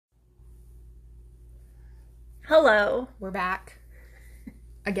Hello. We're back.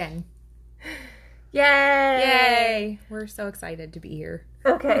 Again. Yay! Yay! We're so excited to be here.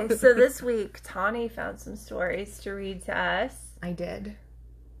 Okay, so this week, Tawny found some stories to read to us. I did.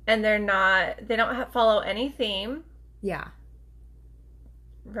 And they don't follow any theme. Yeah.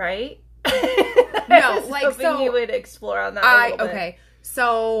 Right? No, I was like, hoping so... you would explore on that a little bit. Okay,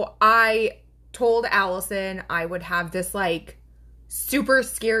 so I told Allison I would have this, super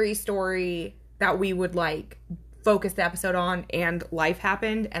scary story that we would, focus the episode on, and life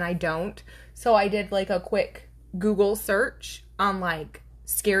happened, and I don't. So I did, a quick Google search on,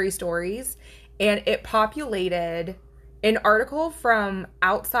 scary stories, and it populated an article from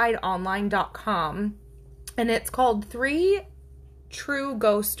outsideonline.com, and it's called 3 True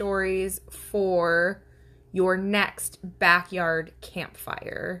Ghost Stories for Your Next Backyard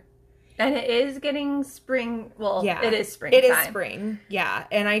Campfire. And it is getting spring. Well, yeah, it is spring. It is spring, yeah.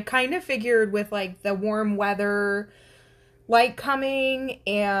 And I kind of figured with, the warm weather, light coming,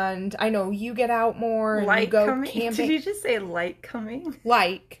 and I know you get out more and you go coming? Camping. Did you just say light coming?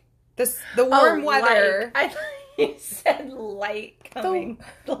 The warm weather. I thought you said light coming.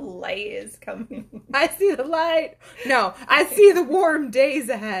 The light is coming. I see the light. No, I see the warm days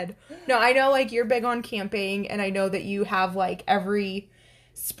ahead. No, I know, you're big on camping, and I know that you have, every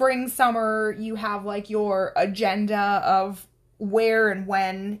spring, summer, you have, your agenda of where and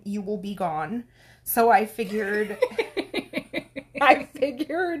when you will be gone. So I figured...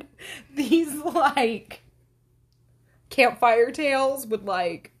 these, campfire tales would,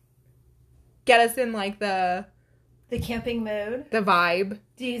 get us in, the camping mode. The vibe.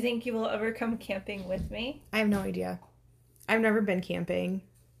 Do you think you will ever come camping with me? I have no idea. I've never been camping.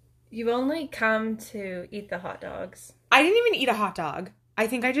 You only come to eat the hot dogs. I didn't even eat a hot dog. I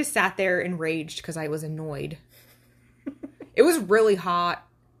think I just sat there and raged because I was annoyed. It was really hot.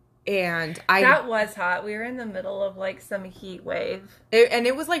 And That was hot. We were in the middle of, some heat wave.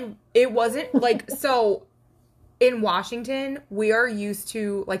 It was, it wasn't, so, in Washington, we are used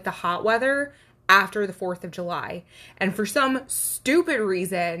to, the hot weather after the 4th of July. And for some stupid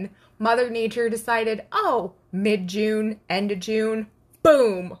reason, Mother Nature decided, mid-June, end of June,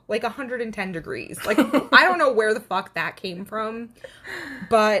 boom, 110 degrees. I don't know where the fuck that came from.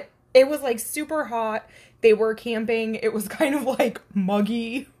 But it was, super hot. They were camping. It was kind of,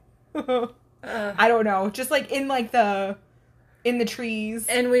 muggy. I don't know. Just in the trees.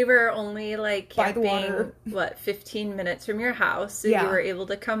 And we were only camping, by the water. 15 minutes from your house. So yeah. You were able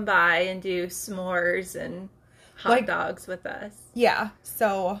to come by and do s'mores and hot dogs with us. Yeah.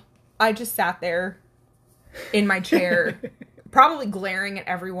 So I just sat there in my chair, probably glaring at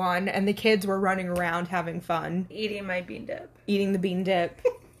everyone, and the kids were running around having fun. Eating my bean dip. Eating the bean dip.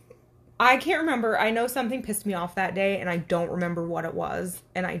 I can't remember. I know something pissed me off that day, and I don't remember what it was.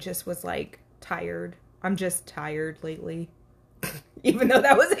 And I just was, tired. I'm just tired lately. Even though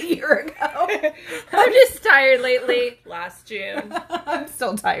that was a year ago. I'm just tired lately. Last June. I'm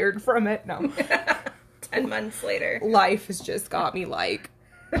still tired from it. No. 10 months later. Life has just got me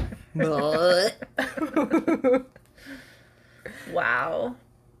Wow.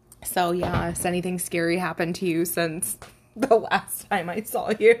 So, yeah, has anything scary happened to you since the last time I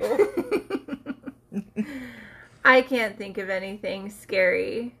saw you? I can't think of anything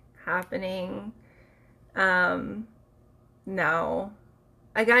scary happening. No.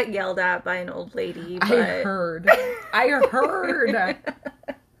 I got yelled at by an old lady, but... I heard.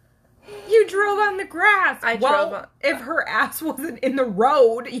 You drove on the grass. If her ass wasn't in the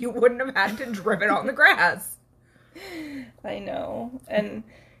road, you wouldn't have had to drive it on the grass. I know. And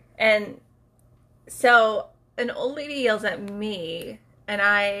so an old lady yells at me, and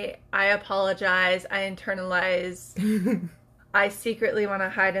I apologize. I internalize. I secretly want to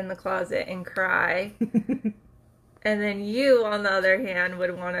hide in the closet and cry. And then you, on the other hand,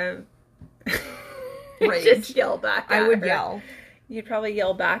 would want to just yell back at her. I would yell. You'd probably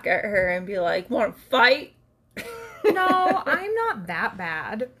yell back at her and be like, "Want to fight?" No, I'm not that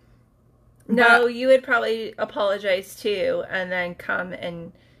bad. No, you would probably apologize too, and then come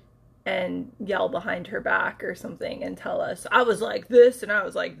and yell behind her back or something and tell us, I was like this and I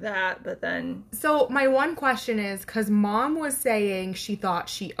was like that, but then... So my one question is, because Mom was saying she thought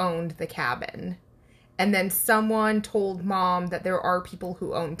she owned the cabin, and then someone told Mom that there are people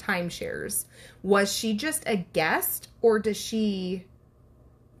who own timeshares. Was she just a guest, or does she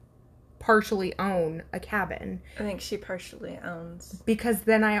partially own a cabin? I think she partially owns. Because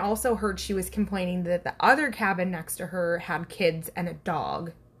then I also heard she was complaining that the other cabin next to her had kids and a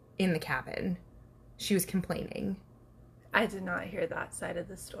dog in the cabin. She was complaining. I did not hear that side of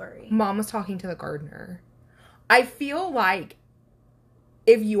the story. Mom was talking to the gardener. I feel like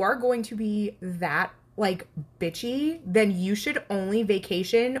if you are going to be that, like bitchy, then you should only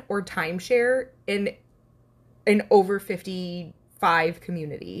vacation or timeshare in an over 55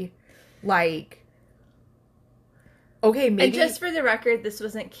 community. Like, okay, maybe. And just for the record, this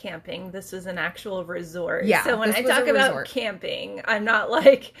wasn't camping. This was an actual resort. Yeah. So when I this was talk a about resort. camping, I'm not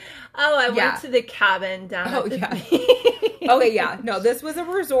like, oh, I Yeah. went to the cabin down at the yeah. beach. Okay, yeah. No, this was a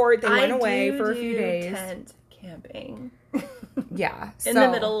resort. They went I away do for a few do days. Tent camping. Yeah. In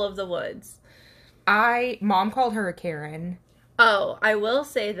the middle of the woods. Mom called her a Karen. Oh, I will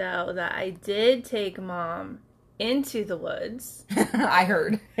say, though, that I did take Mom into the woods. I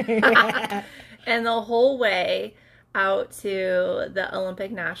heard. And the whole way out to the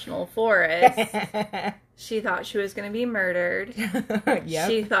Olympic National Forest, she thought she was going to be murdered. Yep.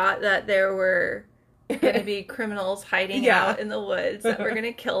 She thought that there were going to be criminals hiding out in the woods that were going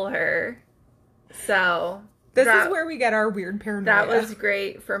to kill her. So this is where we get our weird paranoia. that was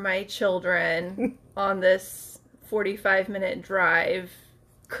great for my children on this 45-minute drive,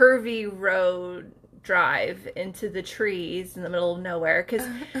 curvy road drive into the trees in the middle of nowhere, because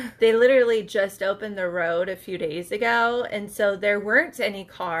they literally just opened the road a few days ago, and so there weren't any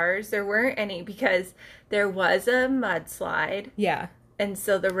cars, because there was a mudslide. Yeah. And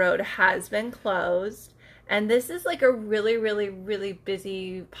so the road has been closed, and this is like a really, really, really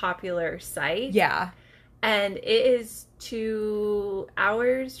busy, popular site. Yeah. And it is 2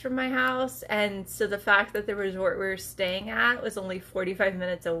 hours from my house. And so the fact that the resort we were staying at was only 45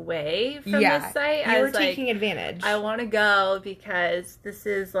 minutes away from this site, you were taking advantage. I want to go because this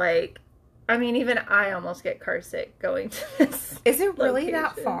is like, I mean, even I almost get car sick going to this. Is it really that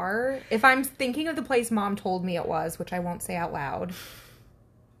location. far? If I'm thinking of the place Mom told me it was, which I won't say out loud.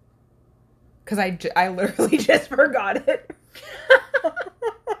 Because I literally just forgot it.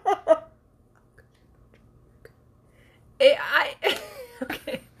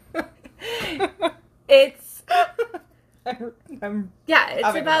 Okay. It's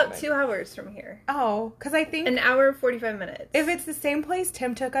it's about 2 hours from here. Oh, because I think an hour and 45 minutes. if it's the same place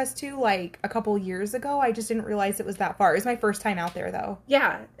Tim took us to like a couple years ago, I just didn't realize it was that far. It was my first time out there though.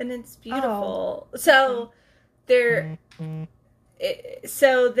 Yeah, and it's beautiful. So there's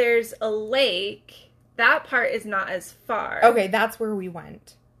a lake. That part is not as far. Okay, that's where we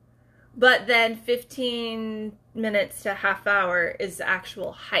went. But then 15 minutes to half hour is the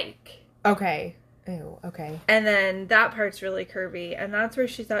actual hike. Okay. Ew, okay. And then that part's really curvy. And that's where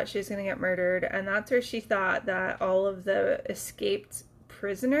she thought she was going to get murdered. And that's where she thought that all of the escaped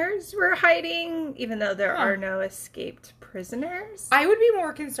prisoners were hiding, even though there are no escaped prisoners. I would be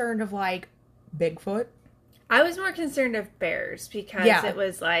more concerned of, like, Bigfoot. I was more concerned of bears because it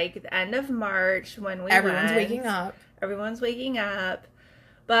was, like, the end of March when Everyone's waking up. Everyone's waking up.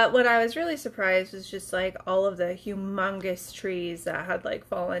 But what I was really surprised was just, like, all of the humongous trees that had, like,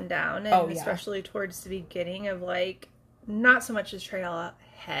 fallen down. And especially towards the beginning of, like, not so much the trail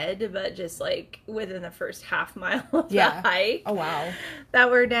ahead, but just, like, within the first half mile of the hike. Oh, wow.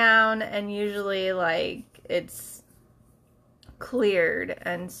 That were down. And usually, like, it's cleared.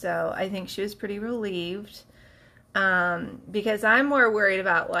 And so I think she was pretty relieved. Because I'm more worried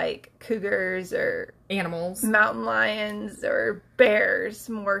about, like, cougars or animals, mountain lions or bears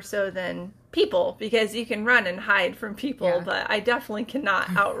more so than people, because you can run and hide from people, but I definitely cannot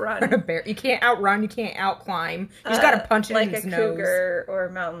outrun a bear. You can't outrun, you can't outclimb. You just gotta punch it in its nose. Like a cougar or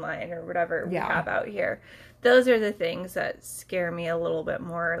a mountain lion or whatever we have out here. Those are the things that scare me a little bit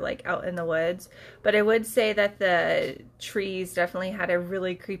more, like, out in the woods. But I would say that the trees definitely had a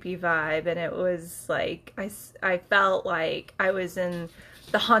really creepy vibe. And it was, like, I felt like I was in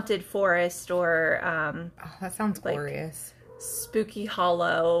the haunted forest or... oh, that sounds glorious. Spooky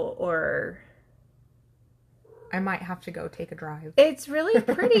Hollow or... I might have to go take a drive. It's really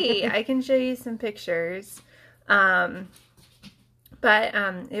pretty. I can show you some pictures. But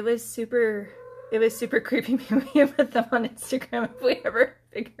it was super... It was super creepy. Maybe we can put them on Instagram if we ever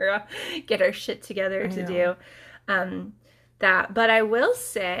get our shit together to do that. But I will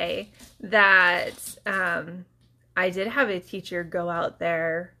say that I did have a teacher go out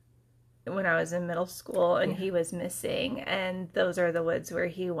there when I was in middle school, and he was missing. And those are the woods where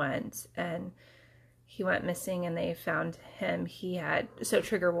he went. And he went missing, and they found him. He had, so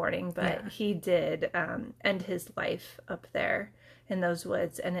trigger warning, but he did end his life up there in those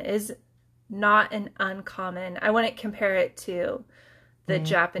woods. And it is not an uncommon, I wouldn't compare it to the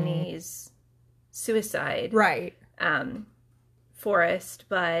Japanese suicide forest,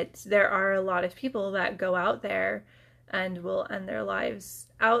 but there are a lot of people that go out there and will end their lives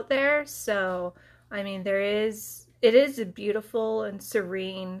out there. So, I mean, it is a beautiful and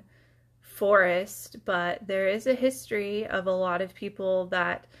serene forest, but there is a history of a lot of people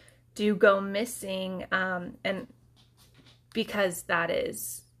that do go missing, and because that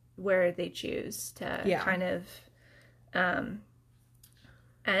is where they choose to kind of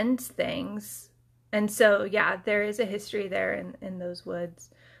end things. And so, yeah, there is a history there in those woods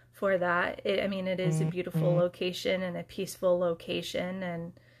for that. It is a beautiful location and a peaceful location,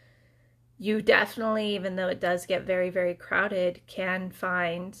 and you definitely, even though it does get very, very crowded, can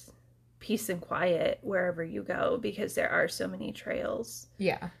find peace and quiet wherever you go because there are so many trails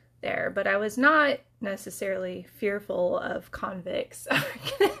there. But I was not necessarily fearful of convicts are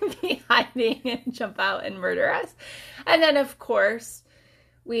going to be hiding and jump out and murder us. And then, of course,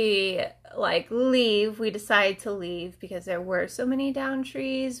 we decide to leave because there were so many down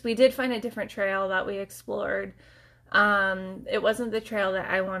trees. We did find a different trail that we explored. It wasn't the trail that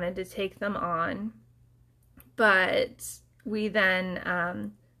I wanted to take them on, but we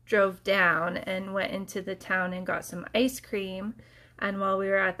then drove down and went into the town and got some ice cream. And while we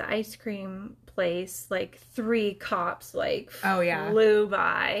were at the ice cream place, 3 cops flew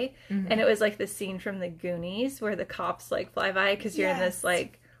by, and it was like the scene from the Goonies where the cops fly by because you're in this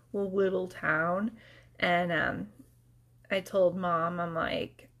little town. And I told Mom, I'm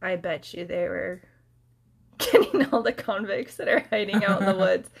like, I bet you they were getting all the convicts that are hiding out in the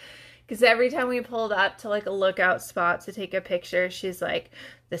woods. Because every time we pulled up to a lookout spot to take a picture, she's like,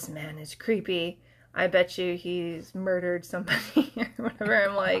 this man is creepy. I bet you he's murdered somebody or whatever.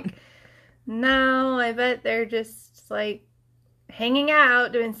 I'm like, no, I bet they're just hanging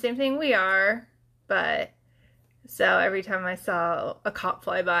out, doing the same thing we are. But so every time I saw a cop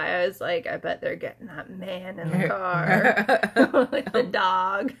fly by, I was like, I bet they're getting that man in the car with the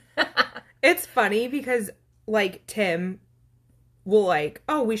dog. It's funny because Tim will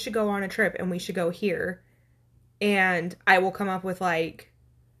oh, we should go on a trip and we should go here. And I will come up with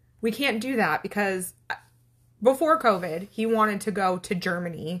we can't do that because before COVID, he wanted to go to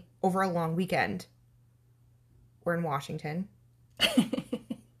Germany over a long weekend. We're in Washington.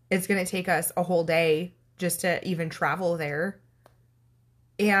 It's going to take us a whole day just to even travel there.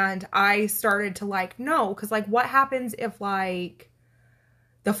 And I started to no, because what happens if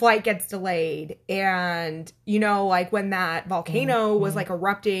the flight gets delayed and, when that volcano was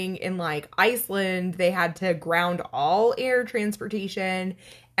erupting in Iceland, they had to ground all air transportation.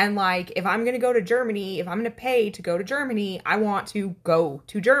 And if I'm going to go to Germany, if I'm going to pay to go to Germany, I want to go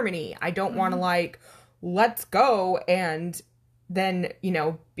to Germany. I don't want to let's go and then,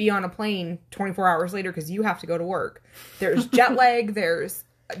 be on a plane 24 hours later because you have to go to work. There's jet lag. There's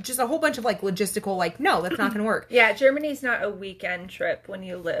just a whole bunch of logistical, no, that's not going to work. Yeah, Germany's not a weekend trip when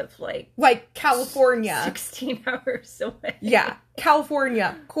you live California. 16 hours away. Yeah,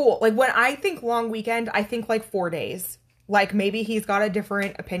 California. Cool. When I think long weekend, I think 4 days. Maybe he's got a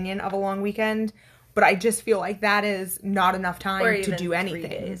different opinion of a long weekend, but I just feel that is not enough time to do anything. 3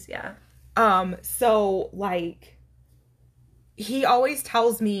 days, yeah. So he always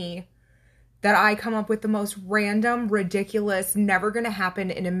tells me that I come up with the most random, ridiculous, never going to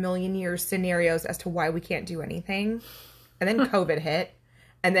happen in a million years scenarios as to why we can't do anything. And then COVID hit.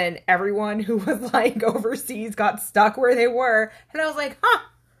 And then everyone who was overseas got stuck where they were. And I was like, huh.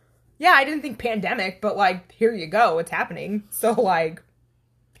 Yeah, I didn't think pandemic, but here you go. It's happening. So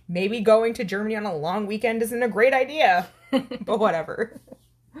maybe going to Germany on a long weekend isn't a great idea. But whatever.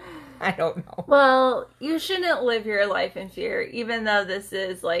 I don't know. Well, you shouldn't live your life in fear, even though this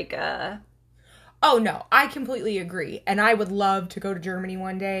is a... Oh, no, I completely agree. And I would love to go to Germany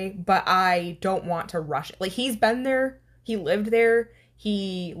one day, but I don't want to rush it. He's been there. He lived there.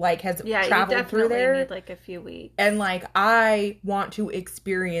 He, has traveled through there. Yeah, you definitely need, a few weeks. And, I want to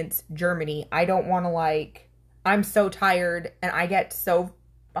experience Germany. I don't want to, I'm so tired, and I get so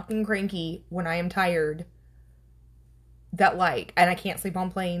fucking cranky when I am tired that, and I can't sleep on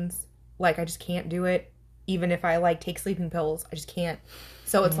planes. I just can't do it. Even if I, take sleeping pills, I just can't.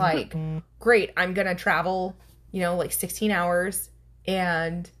 So it's great, I'm going to travel, 16 hours,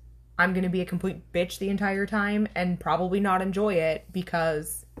 and I'm going to be a complete bitch the entire time and probably not enjoy it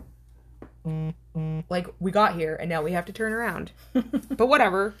because, we got here and now we have to turn around. But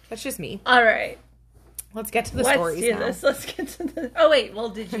whatever, that's just me. All right. Let's get to the stories now. Let's get to the... Oh, wait, well,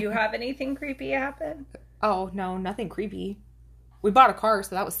 did you have anything creepy happen? Oh, no, nothing creepy. We bought a car,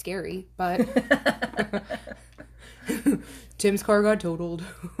 so that was scary, but... Tim's car got totaled,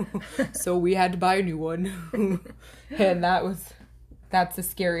 so we had to buy a new one. And that's the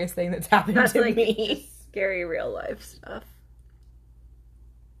scariest thing that's happened to me. Just scary real life stuff.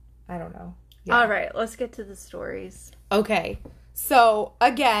 I don't know. Yeah. All right, let's get to the stories. Okay, so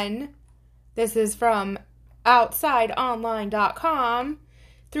again, this is from outsideonline.com.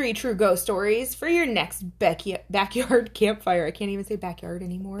 3 true ghost stories for your next backyard campfire. I can't even say backyard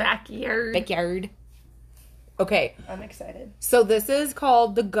anymore. Backyard. Okay. I'm excited. So this is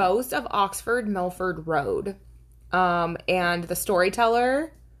called The Ghost of Oxford Milford Road. And the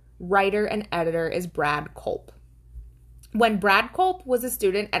storyteller, writer, and editor is Brad Culp. When Brad Culp was a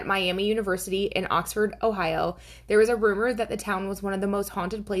student at Miami University in Oxford, Ohio, there was a rumor that the town was one of the most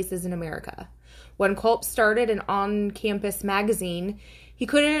haunted places in America. When Culp started an on-campus magazine, he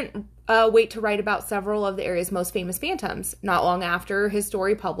couldn't wait to write about several of the area's most famous phantoms. Not long after his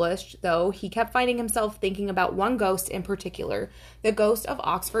story published, though, he kept finding himself thinking about one ghost in particular, the ghost of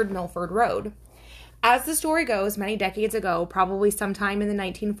Oxford Milford Road. As the story goes, many decades ago, probably sometime in the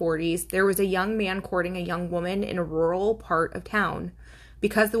 1940s, there was a young man courting a young woman in a rural part of town.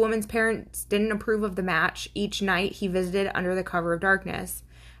 Because the woman's parents didn't approve of the match, each night he visited under the cover of darkness.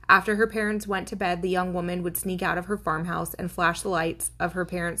 After her parents went to bed, the young woman would sneak out of her farmhouse and flash the lights of her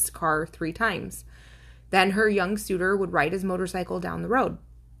parents' car 3 times. Then her young suitor would ride his motorcycle down the road.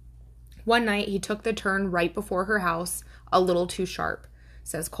 One night, he took the turn right before her house, a little too sharp,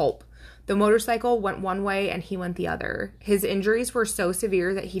 says Culp. The motorcycle went one way and he went the other. His injuries were so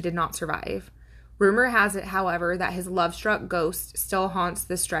severe that he did not survive. Rumor has it, however, that his love-struck ghost still haunts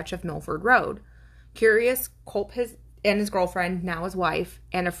the stretch of Milford Road. Curious, Culp and his girlfriend, now his wife,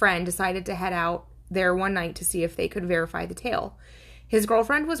 and a friend decided to head out there one night to see if they could verify the tale. His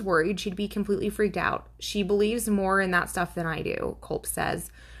girlfriend was worried she'd be completely freaked out. She believes more in that stuff than I do, Culp says.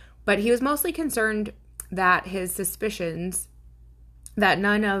 But he was mostly concerned that his suspicions that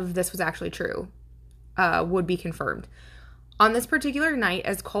none of this was actually true would be confirmed. On this particular night,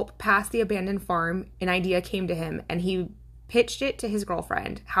 as Culp passed the abandoned farm, an idea came to him, and he pitched it to his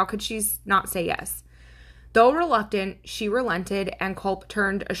girlfriend. How could she not say yes? Though reluctant, she relented, and Culp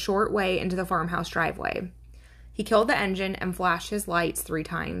turned a short way into the farmhouse driveway. He killed the engine and flashed his lights 3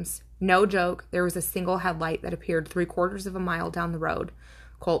 times. No joke, there was a single headlight that appeared 3/4 of a mile down the road.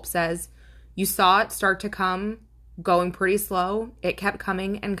 Culp says, "You saw it start to come, going pretty slow. It kept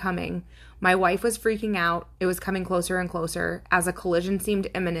coming and coming. My wife was freaking out. It was coming closer and closer. As a collision seemed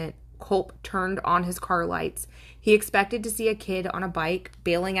imminent, Culp turned on his car lights. He expected to see a kid on a bike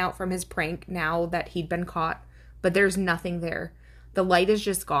bailing out from his prank now that he'd been caught, but there's nothing there. The light is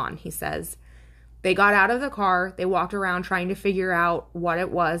just gone," he says. They got out of the car. They walked around trying to figure out what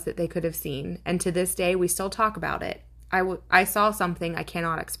it was that they could have seen, and to this day we still talk about it. I saw something I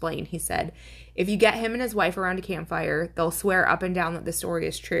cannot explain, he said. If you get him and his wife around a campfire, they'll swear up and down that the story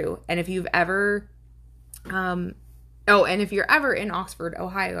is true. And if you've ever, and if you're ever in Oxford,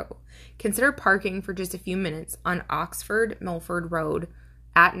 Ohio, consider parking for just a few minutes on Oxford Milford Road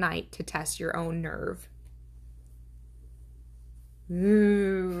at night to test your own nerve.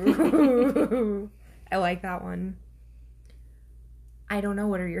 Ooh. I like that one. I don't know.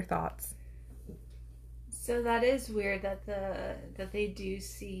 What are your thoughts? So that is weird that they do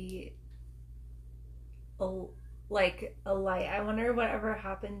see a light. I wonder whatever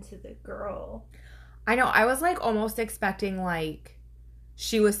happened to the girl. I know. I was like almost expecting like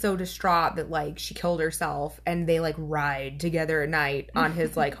she was so distraught that like she killed herself and they like ride together at night on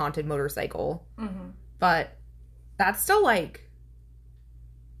his like haunted motorcycle. Mm-hmm. But that's still like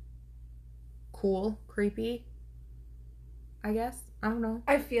cool, creepy, I guess. I don't know.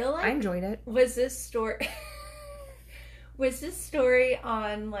 I feel like I enjoyed it. Was this story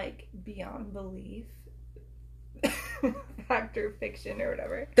on like Beyond Belief? Fact or fiction or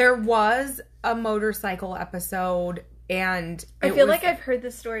whatever? There was a motorcycle episode, and I feel like I've heard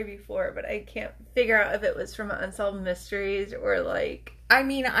this story before, but I can't figure out if it was from Unsolved Mysteries or like... I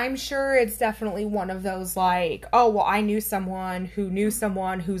mean, I'm sure it's definitely one of those like, oh, well, I knew someone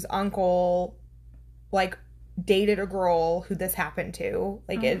whose uncle like dated a girl who this happened to.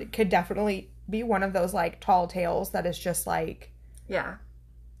 Like, it could definitely be one of those like tall tales that is just like, yeah,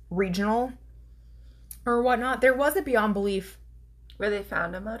 regional or whatnot. There was a Beyond Belief where they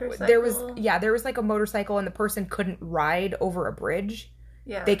found a motorcycle. There was like a motorcycle and the person couldn't ride over a bridge.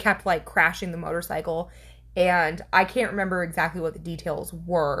 Yeah, they kept like crashing the motorcycle, and I can't remember exactly what the details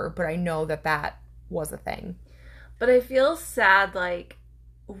were, but I know that was a thing. But I feel sad, like,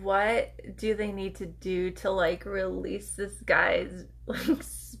 what do they need to do to like release this guy's like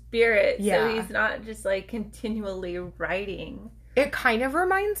spirit so he's not just like continually writing? It kind of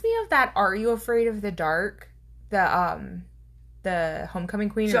reminds me of that Are You Afraid of the Dark? The homecoming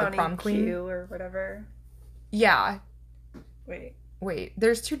queen Johnny or the prom queen Q or whatever. Yeah. Wait.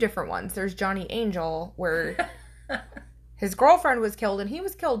 There's 2 different ones. There's Johnny Angel, where his girlfriend was killed, and he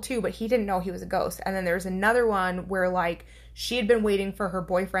was killed too, but he didn't know he was a ghost. And then there's another one where, like, she had been waiting for her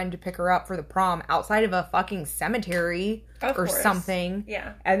boyfriend to pick her up for the prom outside of a fucking cemetery or something.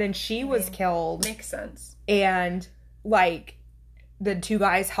 Yeah. And then she was killed. Makes sense. And, like, the two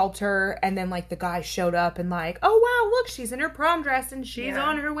guys helped her, and then, like, the guy showed up and, like, oh, wow, look, she's in her prom dress, and she's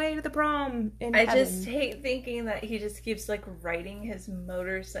on her way to the prom in heaven. Just hate thinking that he just keeps, like, riding his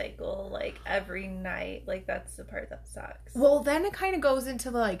motorcycle, like, every night. Like, that's the part that sucks. Well, then it kind of goes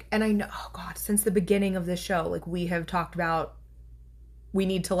into, like, and I know, oh, God, since the beginning of this show, like, we have talked about we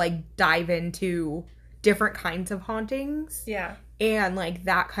need to, like, dive into different kinds of hauntings. Yeah. And, like,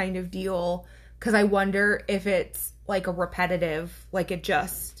 that kind of deal, because I wonder if it's, like, a repetitive, like, it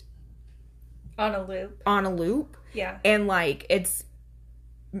just on a loop. Yeah. And, like,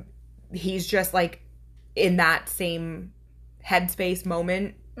 he's just, like, in that same headspace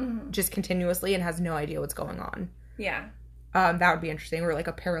moment just continuously and has no idea what's going on. Yeah. That would be interesting. Or, like,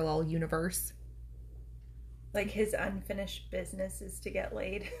 a parallel universe. Like, his unfinished business is to get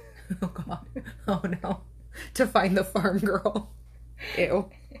laid. Oh, God. Oh, no. To find the farm girl. Ew.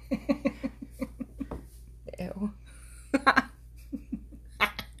 Ew.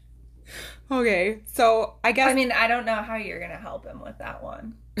 Okay, so I guess... I mean, I don't know how you're going to help him with that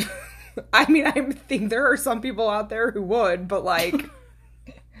one. I mean, I think there are some people out there who would, but, like...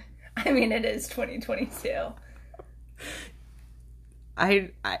 I mean, it is 2022.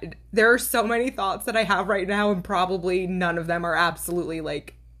 There are so many thoughts that I have right now, and probably none of them are absolutely,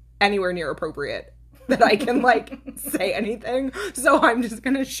 like, anywhere near appropriate that I can, like, say anything. So I'm just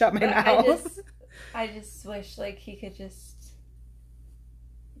gonna shut my mouth. I just wish, like, he could just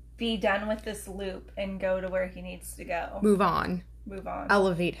be done with this loop and go to where he needs to go. Move on.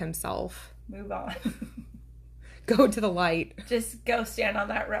 Elevate himself. Move on. Go to the light. Just go stand on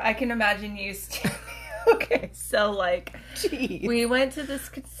that road. I can imagine you standing. Okay, so, like, jeez. We went to this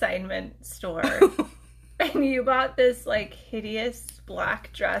consignment store, and you bought this, like, hideous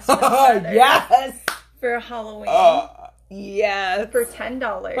black dress with feathers yes! for Halloween. Yes. For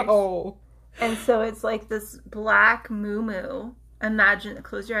 $10. Oh. And so it's, like, this black muumuu.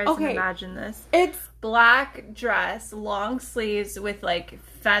 Close your eyes and imagine this. It's black dress, long sleeves with, like,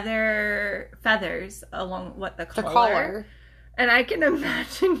 feathers along the collar. And I can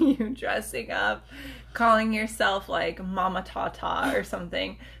imagine you dressing up, calling yourself, like, Mama Tata or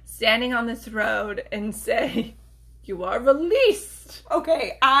something, standing on this road and say, "You are released."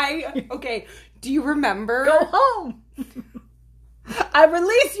 Okay, do you remember? Go home. I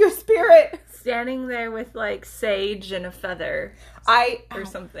release your spirit. Standing there with, like, sage and a feather. Or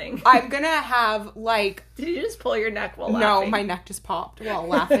something. I'm gonna have, like... Did you just pull your neck while laughing? No, my neck just popped while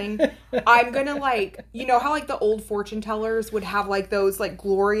laughing. I'm gonna, like... You know how, like, the old fortune tellers would have, like, those, like,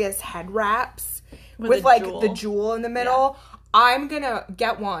 glorious head wraps? With like, the jewel in the middle? Yeah. I'm gonna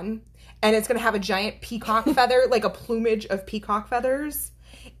get one, and it's gonna have a giant peacock feather, like, a plumage of peacock feathers.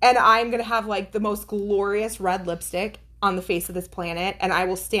 And I'm gonna have, like, the most glorious red lipstick on the face of this planet, and I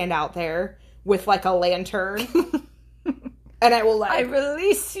will stand out there with, like, a lantern. And I will, like... I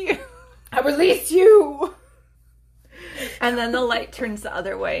release you. I release you. And then the light turns the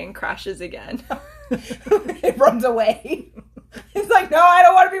other way and crashes again. It runs away. It's like, no, I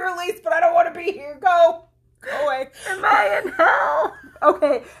don't want to be released, but I don't want to be here. Go away. Am I in hell?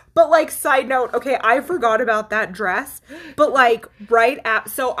 Okay, but, like, side note, okay, I forgot about that dress, but, like,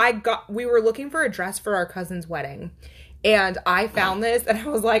 we were looking for a dress for our cousin's wedding, and I found this, and I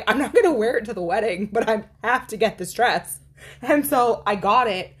was like, I'm not going to wear it to the wedding, but I have to get this dress. And so I got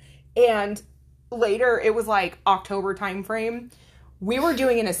it, and later, it was, like, October time frame. We were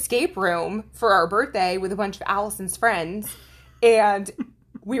doing an escape room for our birthday with a bunch of Allison's friends, and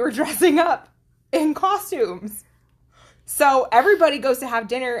we were dressing up in costumes. So everybody goes to have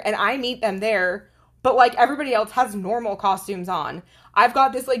dinner, and I meet them there, but, like, everybody else has normal costumes on. I've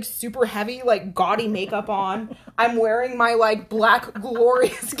got this, like, super heavy, like, gaudy makeup on. I'm wearing my, like, black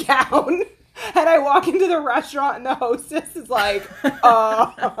glorious gown, and I walk into the restaurant, and the hostess is like,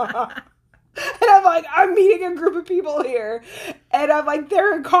 And I'm like, I'm meeting a group of people here. And I'm like,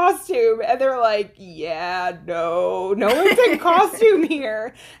 they're in costume. And they're like, yeah, no one's in costume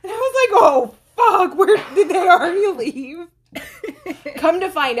here. And I was like, oh, fuck, where did they already leave? Come to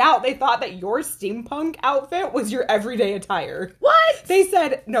find out, they thought that your steampunk outfit was your everyday attire. What? They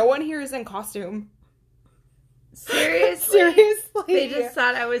said, no one here is in costume. Seriously? Seriously. They just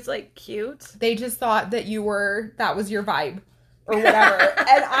thought I was, like, cute? They just thought that that was your vibe. Or whatever.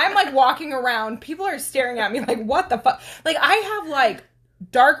 And I'm, like, walking around. People are staring at me like, what the fuck? Like, I have, like,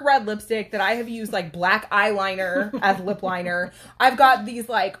 dark red lipstick that I have used, like, black eyeliner as lip liner. I've got these,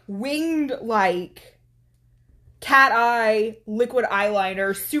 like, winged, like, cat eye, liquid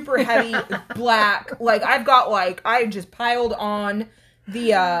eyeliner, super heavy black. Like, I've got, like, I just piled on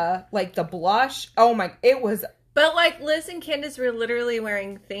the, like, the blush. Oh my, it was... But, like, Liz and Candace were literally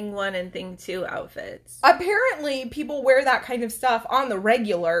wearing Thing 1 and Thing 2 outfits. Apparently, people wear that kind of stuff on the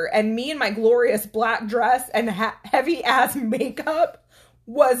regular, and me in my glorious black dress and heavy-ass makeup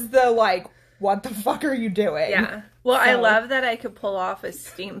was the, like, what the fuck are you doing? Yeah. Well, I love that I could pull off a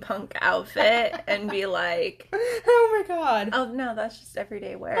steampunk outfit and be like... Oh, my God. Oh, no, that's just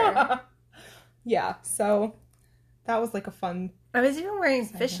everyday wear. Yeah, so that was, like, a fun... I was even wearing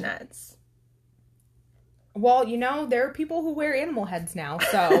fishnets. Well, you know, there are people who wear animal heads now,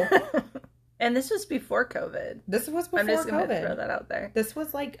 so... And this was before COVID. This was before COVID. I'm just going to throw that out there. This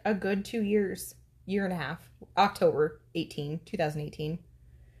was like a good 2 years, year and a half. October 2018.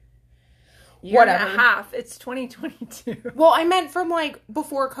 Year and a half. It's 2022. Well, I meant from like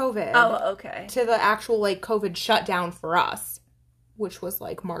before COVID. Oh, okay. To the actual like COVID shutdown for us, which was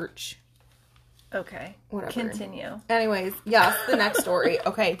like March. Okay. Whatever. Continue. Anyways, yes, the next story.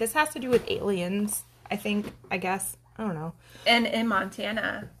 Okay, this has to do with aliens, I guess. I don't know. And in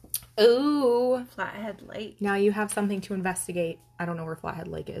Montana. Ooh. Flathead Lake. Now you have something to investigate. I don't know where Flathead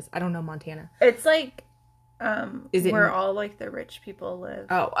Lake is. I don't know Montana. It's like is it where all like the rich people live.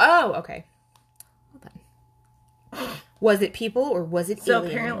 Oh, okay. Well then. Was it people or was it aliens? So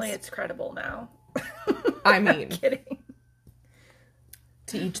apparently it's credible now. I mean. I'm kidding.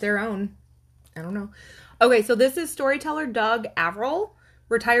 To each their own. I don't know. Okay, so this is storyteller Doug Averill,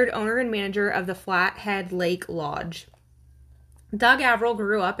 retired owner and manager of the Flathead Lake Lodge. Doug Averill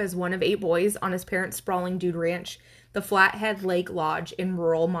grew up as one of 8 boys on his parents' sprawling dude ranch, the Flathead Lake Lodge in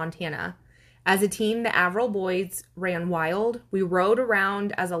rural Montana. As a team, the Averill boys ran wild. We rode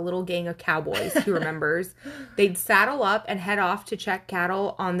around as a little gang of cowboys, he remembers. They'd saddle up and head off to check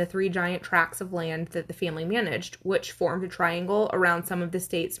cattle on the 3 giant tracts of land that the family managed, which formed a triangle around some of the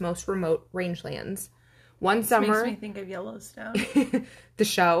state's most remote rangelands. One summer... Makes me think of Yellowstone. The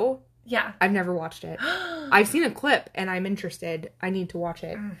show? Yeah. I've never watched it. I've seen a clip and I'm interested. I need to watch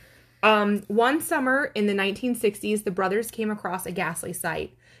it. One summer in the 1960s, the brothers came across a ghastly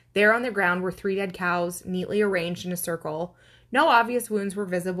sight. There on the ground were 3 dead cows, neatly arranged in a circle. No obvious wounds were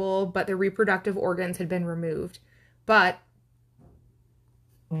visible, but their reproductive organs had been removed. But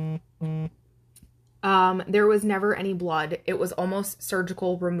there was never any blood. It was almost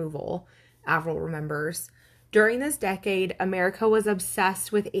surgical removal, Averill remembers. During this decade, America was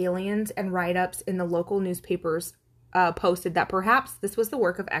obsessed with aliens, and write-ups in the local newspapers posted that perhaps this was the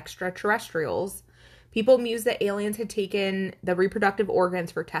work of extraterrestrials. People mused that aliens had taken the reproductive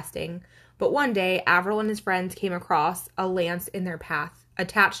organs for testing, but one day, Averill and his friends came across a lance in their path.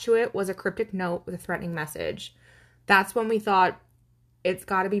 Attached to it was a cryptic note with a threatening message. That's when we thought, it's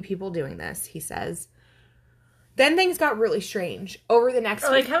got to be people doing this, he says. Then things got really strange. Over the next...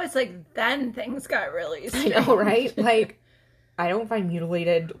 Or like how it's like, then things got really strange. I know, right? Like, I don't find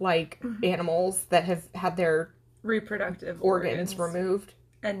mutilated, like, animals that have had their... reproductive organs removed.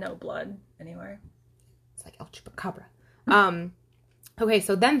 And no blood anywhere. It's like El Chupacabra. Okay,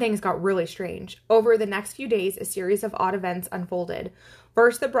 so then things got really strange. Over the next few days, a series of odd events unfolded.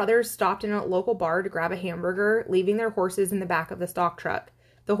 First, the brothers stopped in a local bar to grab a hamburger, leaving their horses in the back of the stock truck.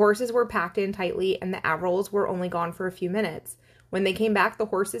 The horses were packed in tightly, and the Averills were only gone for a few minutes. When they came back, the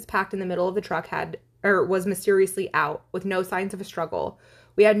horses packed in the middle of the truck was mysteriously out, with no signs of a struggle.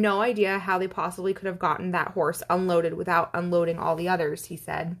 We had no idea how they possibly could have gotten that horse unloaded without unloading all the others, he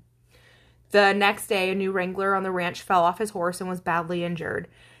said. The next day, a new wrangler on the ranch fell off his horse and was badly injured.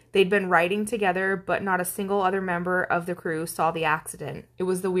 They'd been riding together, but not a single other member of the crew saw the accident. It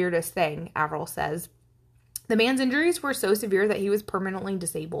was the weirdest thing, Averill says. The man's injuries were so severe that he was permanently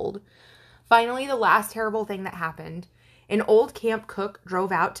disabled. Finally, the last terrible thing that happened. An old camp cook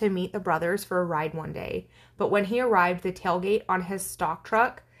drove out to meet the brothers for a ride one day, but when he arrived, the tailgate on his stock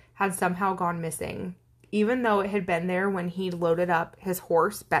truck had somehow gone missing. Even though it had been there when he loaded up, his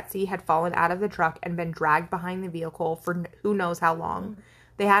horse, Betsy, had fallen out of the truck and been dragged behind the vehicle for who knows how long.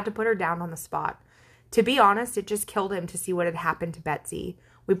 They had to put her down on the spot. To be honest, it just killed him to see what had happened to Betsy.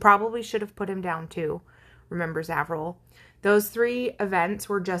 We probably should have put him down too, remembers Averill. Those 3 events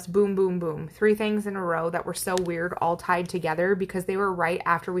were just boom, boom, boom. 3 things in a row that were so weird, all tied together because they were right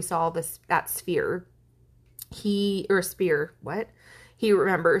after we saw that sphere. He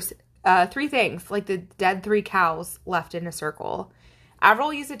remembers 3 things, like the dead 3 cows left in a circle.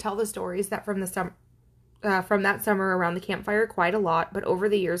 Averill used to tell the stories that from that summer around the campfire quite a lot, but over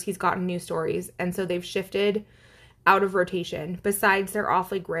the years he's gotten new stories, and so they've shifted out of rotation. Besides, they're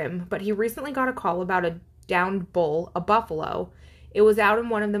awfully grim, but he recently got a call about a downed bull, a buffalo, It was out in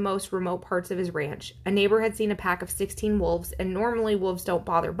one of the most remote parts of his ranch. A neighbor had seen a pack of 16 wolves, and normally wolves don't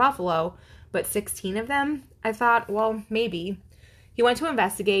bother buffalo, but 16 of them? I thought, well, maybe. He went to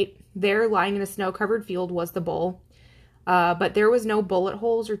investigate. There, lying in a snow-covered field, was the bull. But there was no bullet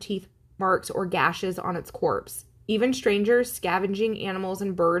holes or teeth marks or gashes on its corpse. Even strangers, scavenging animals,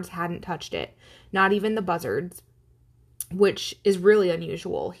 and birds hadn't touched it. Not even the buzzards, which is really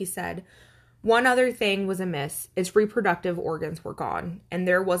unusual, he said. One other thing was amiss. Its reproductive organs were gone, and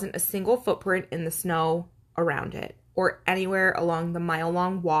there wasn't a single footprint in the snow around it, or anywhere along the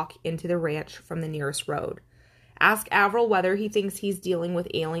mile-long walk into the ranch from the nearest road. Ask Avril whether he thinks he's dealing with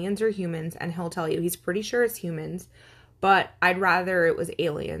aliens or humans, and he'll tell you he's pretty sure it's humans, but I'd rather it was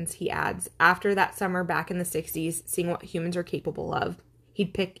aliens, he adds. After that summer back in the 60s, seeing what humans are capable of,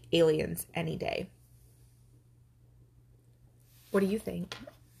 he'd pick aliens any day. What do you think?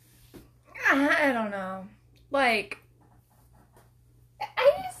 I don't know. Like,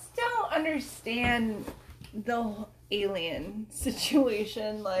 I just don't understand the whole alien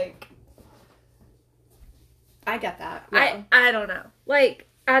situation. Like, I get that. Yeah. I don't know. Like,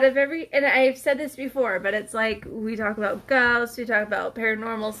 out of and I've said this before, but it's like, we talk about ghosts, we talk about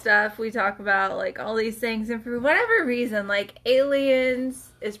paranormal stuff, we talk about, like, all these things, and for whatever reason, like, aliens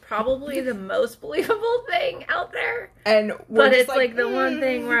is probably the most believable thing out there. And but it's like the one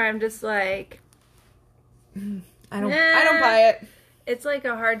thing where I'm just like, I don't buy it. It's like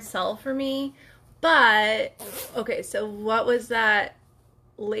a hard sell for me. But okay, so what was that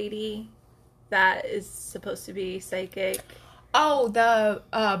lady that is supposed to be psychic? Oh, the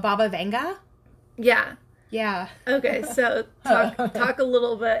Baba Vanga? Yeah. Yeah. Okay, so talk a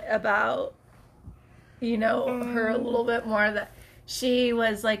little bit about, you know, her a little bit more. That she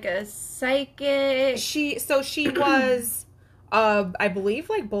was like a psychic. She was, I believe,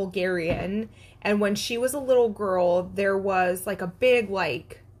 like, Bulgarian. And when she was a little girl, there was like a big,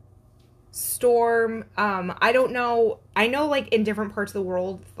 like, storm. I don't know. I know, like, in different parts of the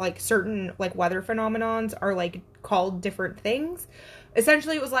world, like, certain, like, weather phenomenons are, like, called different things.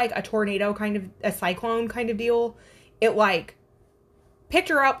 Essentially, it was like a tornado kind of, a cyclone kind of deal. It, like, picked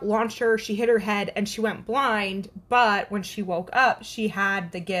her up, launched her, she hit her head, and she went blind. But when she woke up, she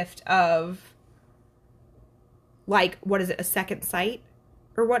had the gift of, like, what is it, a second sight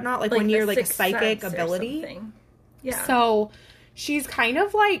or whatnot? Like when you're, like, a psychic ability. Yeah. So she's kind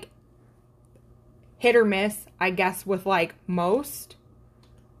of, like, hit or miss, I guess, with, like, most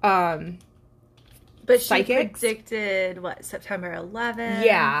but psychics. She predicted, what, September 11th?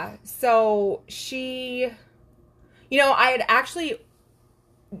 Yeah. So she, you know, I had actually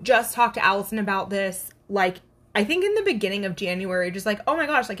just talked to Allison about this, like, I think in the beginning of January, just like, oh my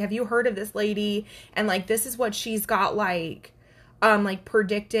gosh, like, have you heard of this lady? And, like, this is what she's got, like,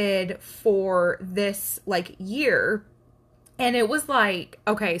 predicted for this, like, year. And it was like,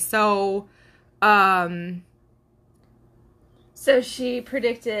 okay, so she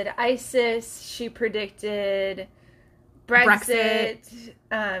predicted ISIS, she predicted Brexit.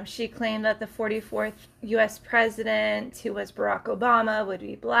 She claimed that the 44th U.S. president, who was Barack Obama, would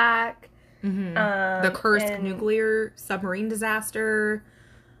be black. Mm-hmm. The Kursk nuclear submarine disaster.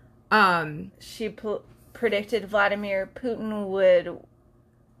 She predicted Vladimir Putin would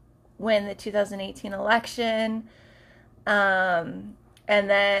win the 2018 election. And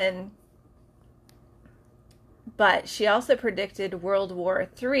then... But she also predicted World War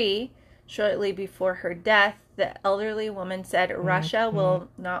III shortly before her death. The elderly woman said Russia will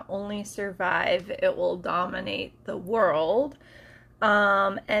not only survive, it will dominate the world.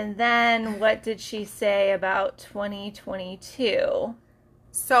 And then what did she say about 2022?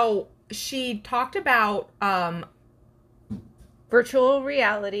 So she talked about virtual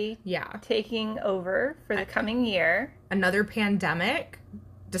reality taking over for the coming year. Another pandemic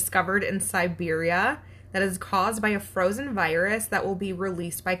discovered in Siberia that is caused by a frozen virus that will be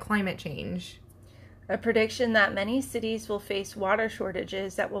released by climate change. A prediction that many cities will face water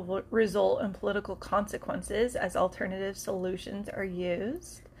shortages that will result in political consequences as alternative solutions are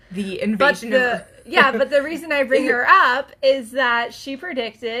used. The invasion but the reason I bring her up is that she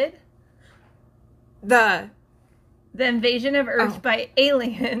predicted the invasion of Earth by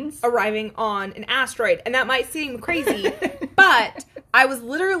aliens arriving on an asteroid. And that might seem crazy, but I was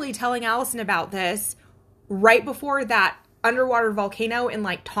literally telling Allison about this right before that underwater volcano in,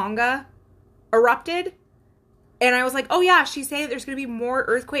 like, Tonga erupted. And I was like, oh yeah, she's saying that there's going to be more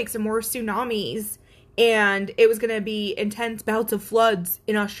earthquakes and more tsunamis. And it was going to be intense bouts of floods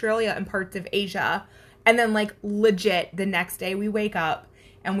in Australia and parts of Asia. And then, like, legit, the next day we wake up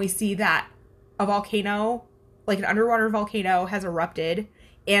and we see that a volcano, like an underwater volcano, has erupted.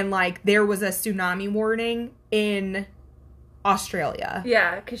 And, like, there was a tsunami warning in Australia.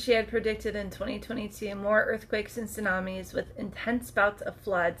 Yeah, because she had predicted in 2022 more earthquakes and tsunamis with intense bouts of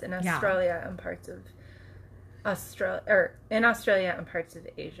floods in Australia and parts of Australia and parts of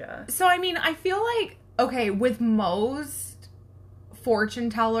Asia. So, I mean, I feel like, okay, with most fortune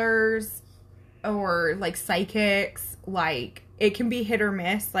tellers or, like, psychics, like, it can be hit or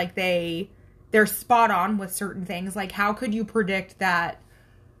miss. Like, they're spot on with certain things. Like, how could you predict that,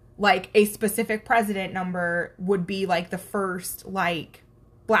 like, a specific president number would be, like, the first, like,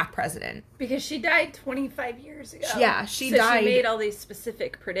 black president? Because she died 25 years ago. Yeah, she died. She made all these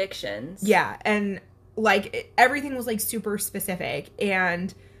specific predictions. Yeah, and, like, everything was, like, super specific,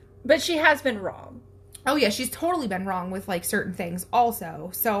 But she has been wrong. Oh, yeah, she's totally been wrong with, like, certain things also.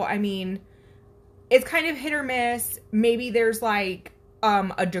 So, I mean, it's kind of hit or miss. Maybe there's, like,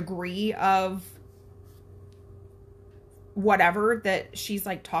 a degree of whatever that she's,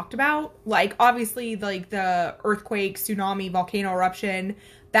 like, talked about. Like, obviously, like, the earthquake, tsunami, volcano eruption,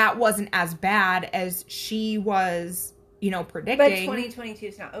 that wasn't as bad as she was, you know, predicting. But 2022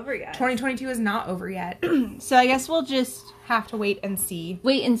 is not over yet. 2022 is not over yet. So I guess we'll just have to wait and see.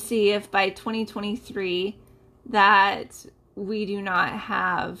 Wait and see if by 2023 that we do not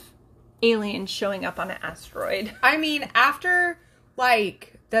have aliens showing up on an asteroid. I mean, after,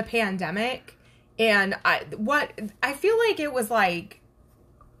 like, the pandemic, and I feel like it was, like,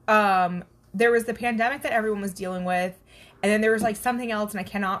 there was the pandemic that everyone was dealing with, and then there was, like, something else, and I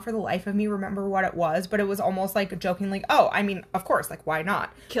cannot for the life of me remember what it was, but it was almost, like, joking, like, oh, I mean, of course, like, why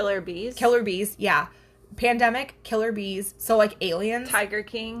not? Killer bees? Killer bees, yeah. Pandemic, killer bees, so, like, aliens. Tiger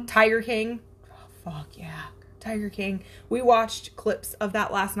King. Oh, fuck, yeah. Tiger King. We watched clips of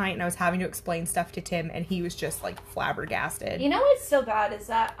that last night, and I was having to explain stuff to Tim, and he was just, like, flabbergasted. You know what's so bad is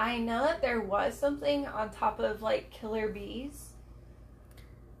that I know that there was something on top of, like, killer bees.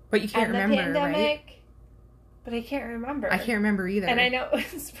 But you can't remember, pandemic, right? But I can't remember. I can't remember either. And I know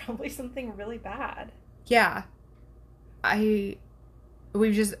it was probably something really bad. Yeah. It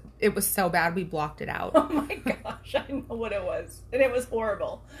was so bad we blocked it out. Oh my gosh, I know what it was. And it was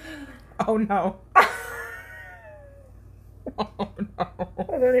horrible. Oh no. Oh no.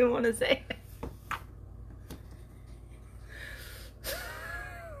 I don't even want to say it.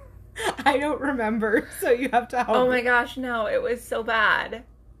 I don't remember, so you have to help me. Oh my gosh, no, it was so bad.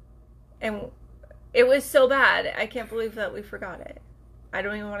 And it was so bad, I can't believe that we forgot it. I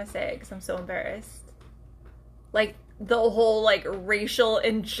don't even want to say it because I'm so embarrassed. Like, the whole, like, racial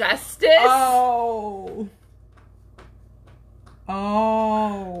injustice. Oh.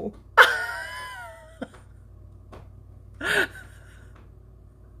 Oh.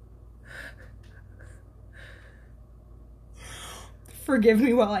 Forgive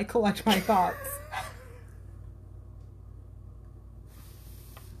me while I collect my thoughts.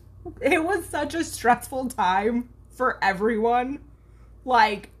 It was such a stressful time for everyone.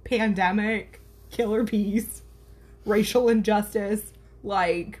 Like, pandemic, killer bees, racial injustice,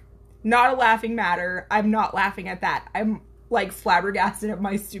 like, not a laughing matter. I'm not laughing at that. I'm, like, flabbergasted at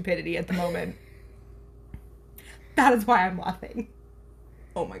my stupidity at the moment. That is why I'm laughing.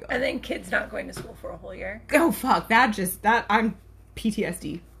 Oh my god. And then kids not going to school for a whole year. Oh fuck, I'm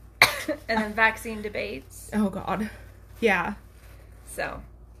PTSD. And then vaccine debates. Oh god. Yeah. So.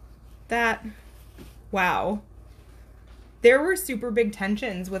 Wow. There were super big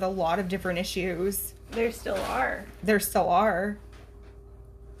tensions with a lot of different issues. There still are.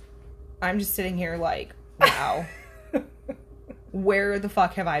 I'm just sitting here like, wow. Where the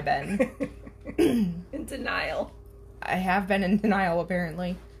fuck have I been? In denial. I have been in denial,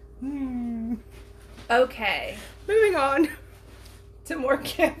 apparently. Okay. Moving on to more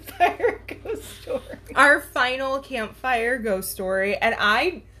campfire ghost stories. Our final campfire ghost story.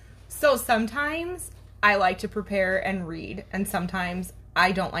 And so sometimes I like to prepare and read, and sometimes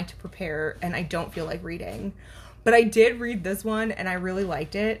I don't like to prepare and I don't feel like reading. But I did read this one and I really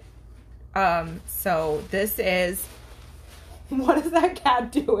liked it. So this is... What is that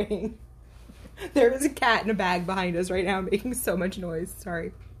cat doing? There is a cat in a bag behind us right now making so much noise.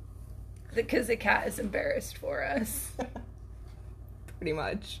 Sorry. Because the cat is embarrassed for us. Pretty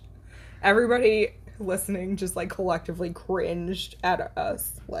much. Everybody listening just, like, collectively cringed at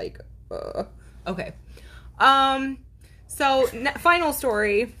us. Like, Okay. So, final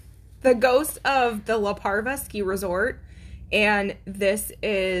story. The ghost of the La Parva ski resort. And this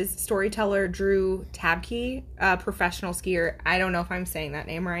is storyteller Drew Tabke, a professional skier. I don't know if I'm saying that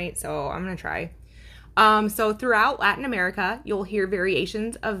name right, so I'm going to try. So throughout Latin America, you'll hear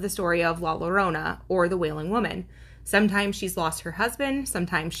variations of the story of La Llorona, or the Wailing Woman. Sometimes she's lost her husband,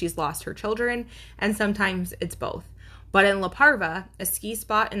 sometimes she's lost her children, and sometimes it's both. But in La Parva, a ski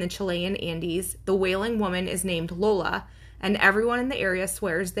spot in the Chilean Andes, the Wailing Woman is named Lola, and everyone in the area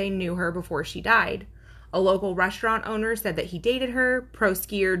swears they knew her before she died. A local restaurant owner said that he dated her. Pro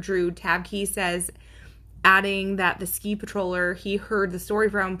skier Drew Tabke says, adding that the ski patroller he heard the story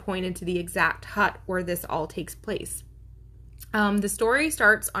from pointed to the exact hut where this all takes place. The story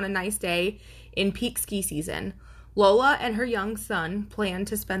starts on a nice day in peak ski season. Lola and her young son plan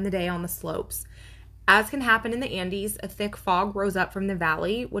to spend the day on the slopes. As can happen in the Andes, a thick fog rose up from the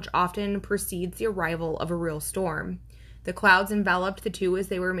valley, which often precedes the arrival of a real storm. The clouds enveloped the two as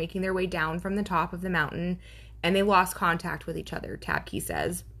they were making their way down from the top of the mountain, and they lost contact with each other, Tabke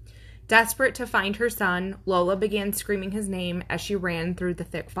says. Desperate to find her son, Lola began screaming his name as she ran through the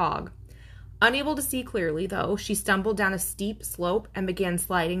thick fog. Unable to see clearly, though, she stumbled down a steep slope and began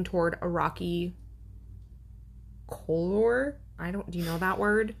sliding toward a rocky corridor. Do you know that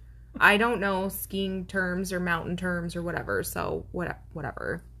word? I don't know skiing terms or mountain terms or whatever, so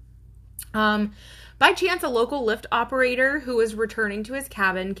whatever. By chance, a local lift operator who was returning to his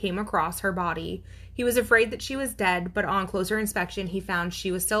cabin came across her body. He was afraid that she was dead, but on closer inspection, he found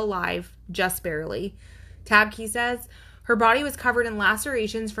she was still alive, just barely. Tabke says, her body was covered in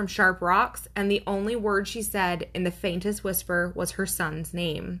lacerations from sharp rocks, and the only word she said in the faintest whisper was her son's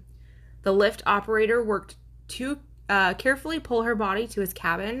name. The lift operator worked to carefully pull her body to his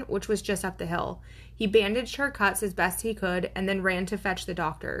cabin, which was just up the hill. He bandaged her cuts as best he could and then ran to fetch the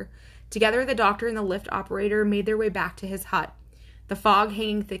doctor. Together, the doctor and the lift operator made their way back to his hut, the fog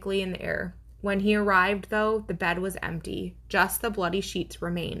hanging thickly in the air. When he arrived, though, the bed was empty. Just the bloody sheets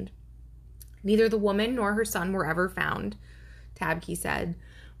remained. Neither the woman nor her son were ever found, Tabke said,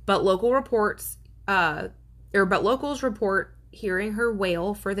 but locals report hearing her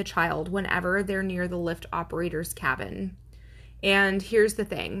wail for the child whenever they're near the lift operator's cabin. And here's the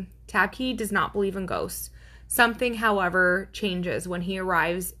thing. Tabke does not believe in ghosts. Something, however, changes when he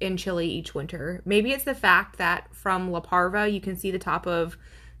arrives in Chile each winter. Maybe it's the fact that from La Parva you can see the top of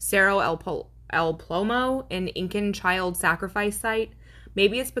Cerro El Plomo, an Incan child sacrifice site.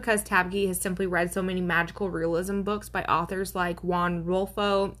 Maybe it's because Tabke has simply read so many magical realism books by authors like Juan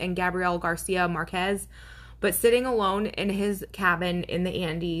Rulfo and Gabriel Garcia Marquez. But sitting alone in his cabin in the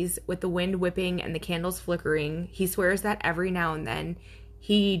Andes with the wind whipping and the candles flickering, he swears that every now and then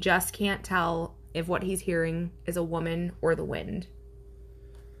he just can't tell if what he's hearing is a woman or the wind.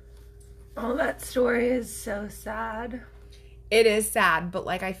 Oh, that story is so sad. It is sad, but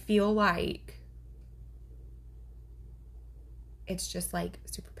I feel like it's just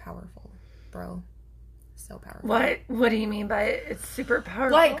super powerful, bro. So powerful. What do you mean by it's super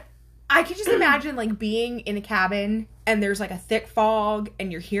powerful? I could just imagine being in a cabin and there's a thick fog and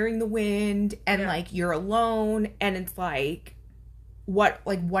you're hearing the wind and you're alone and it's what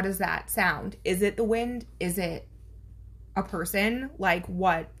does that sound? Is it the wind? Is it a person?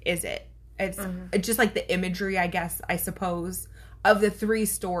 What is it? It's just the imagery, I suppose, of the three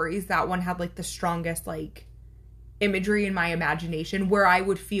stories. That one had the strongest imagery in my imagination where I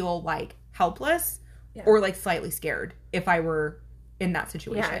would feel helpless or slightly scared if I were in that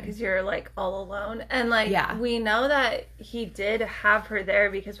situation. Yeah, because you're all alone. And we know that he did have her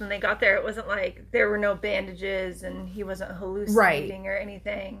there because when they got there, it wasn't there were no bandages and he wasn't hallucinating or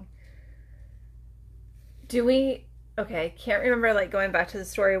anything. Can't remember going back to the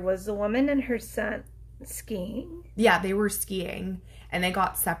story. Was the woman and her son skiing? Yeah, they were skiing and they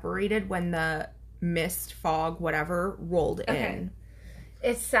got separated when the mist, fog, whatever, rolled in.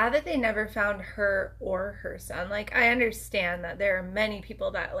 It's sad that they never found her or her son. I understand that there are many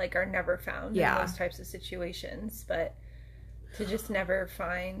people that, are never found in those types of situations, but to just never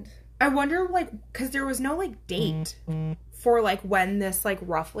find... I wonder, because there was no, date for, when this,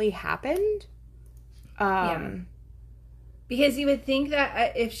 roughly happened. Because you would think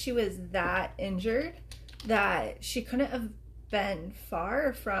that if she was that injured, that she couldn't have been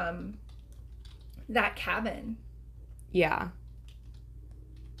far from that cabin. Yeah.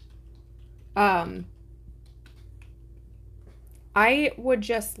 I would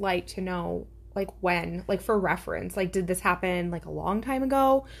just like to know, when, for reference, did this happen, a long time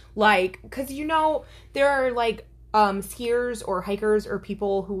ago? Because, there are, skiers or hikers or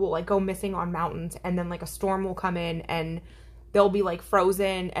people who will, go missing on mountains, and then, a storm will come in, and they'll be,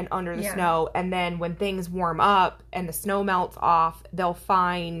 frozen and under the snow, and then when things warm up and the snow melts off, they'll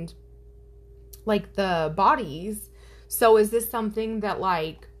find, the bodies. So is this something that,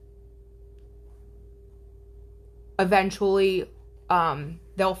 eventually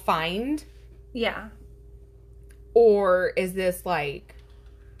they'll find? Yeah. Or is this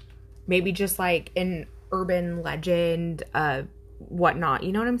maybe just an urban legend, whatnot,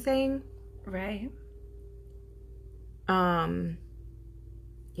 you know what I'm saying? Right. Yeah.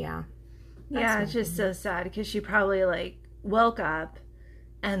 Yeah, it's just so sad because she probably woke up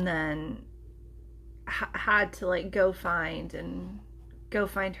and then had to like go find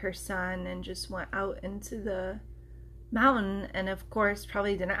her son, and just went out into the mountain, and of course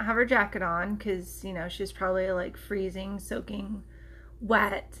probably didn't have her jacket on because, you know, she was probably like freezing, soaking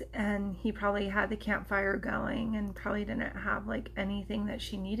wet, and he probably had the campfire going and probably didn't have like anything that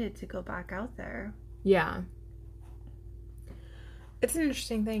she needed to go back out there. Yeah. It's an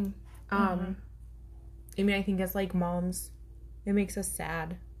interesting thing. I mean, I think as like moms, it makes us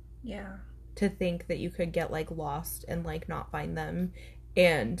sad. Yeah. To think that you could get like lost and like not find them.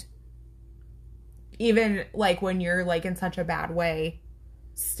 And even like when you're like in such a bad way,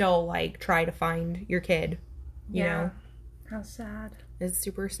 still like try to find your kid, you know? How sad. It's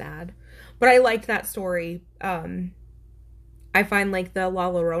super sad. But I liked that story. I find like the La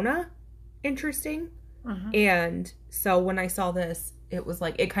Llorona interesting. And so when I saw this, it was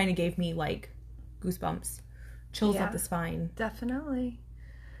like, it kind of gave me like goosebumps, chills up the spine. Definitely.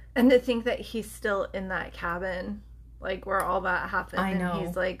 And to think that he's still in that cabin, like where all that happened. I know. And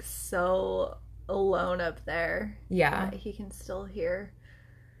he's like so alone up there. Yeah. That he can still hear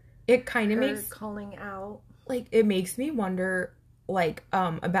it kind of her makes calling out. Like, it makes me wonder, like,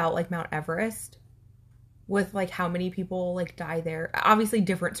 about, like, Mount Everest, with, like, how many people, like, die there. Obviously,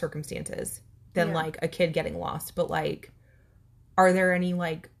 different circumstances than, like, a kid getting lost. But, like, are there any,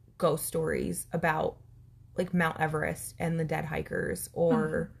 like, ghost stories about, like, Mount Everest and the dead hikers?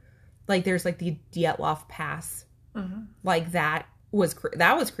 Or, like, there's, like, the Dyatlov Pass. Like, that was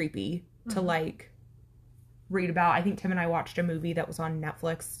creepy to, like, read about. I think Tim and I watched a movie that was on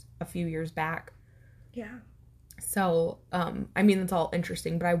Netflix a few years back. Yeah. So, I mean, it's all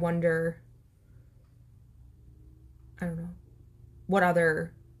interesting, but I wonder, I don't know, what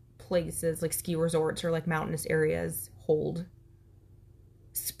other places, like ski resorts or like mountainous areas, hold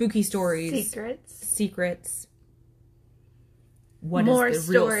spooky stories. Secrets. What more is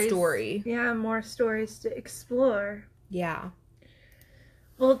the real story? Yeah, more stories to explore. Yeah.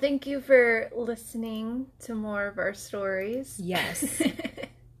 Well, thank you for listening to more of our stories. Yes.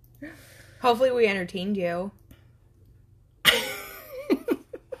 Hopefully we entertained you.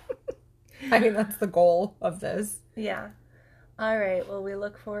 I mean, that's the goal of this. Yeah. All right. Well, we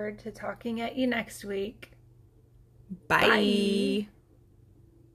look forward to talking at you next week. Bye. Bye.